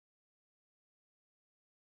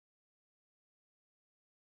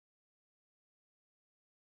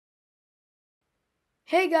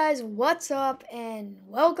Hey guys, what's up? And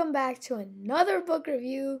welcome back to another book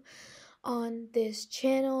review on this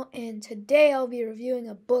channel. And today I'll be reviewing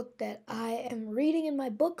a book that I am reading in my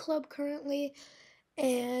book club currently.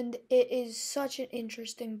 And it is such an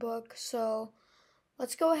interesting book. So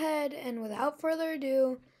let's go ahead and without further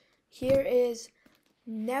ado, here is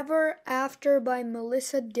Never After by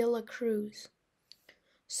Melissa de la Cruz.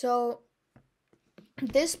 So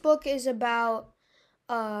this book is about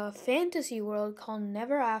a fantasy world called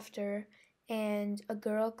Never After and a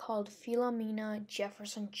girl called Philomena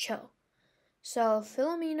Jefferson Cho. So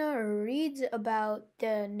Philomena reads about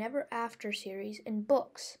the Never After series in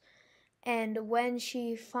books, and when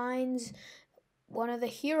she finds one of the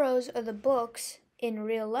heroes of the books in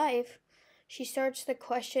real life, she starts to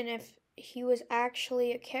question if he was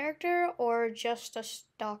actually a character or just a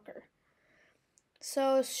stalker.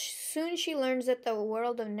 So soon she learns that the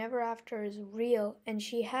world of Never After is real and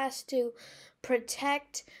she has to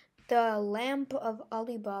protect the lamp of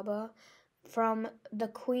Alibaba from the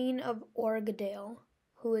Queen of Orgadale,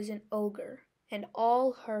 who is an ogre, and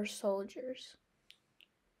all her soldiers.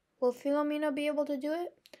 Will Philomena be able to do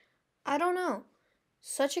it? I don't know.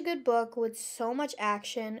 Such a good book with so much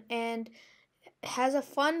action and has a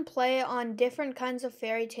fun play on different kinds of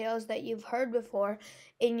fairy tales that you've heard before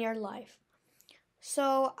in your life.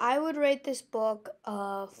 So I would rate this book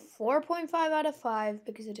a 4.5 out of 5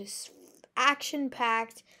 because it is action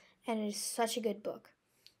packed and it is such a good book.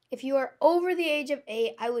 If you are over the age of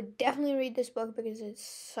 8, I would definitely read this book because it's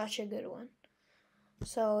such a good one.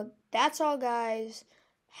 So that's all, guys.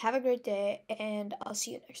 Have a great day, and I'll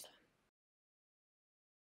see you next time.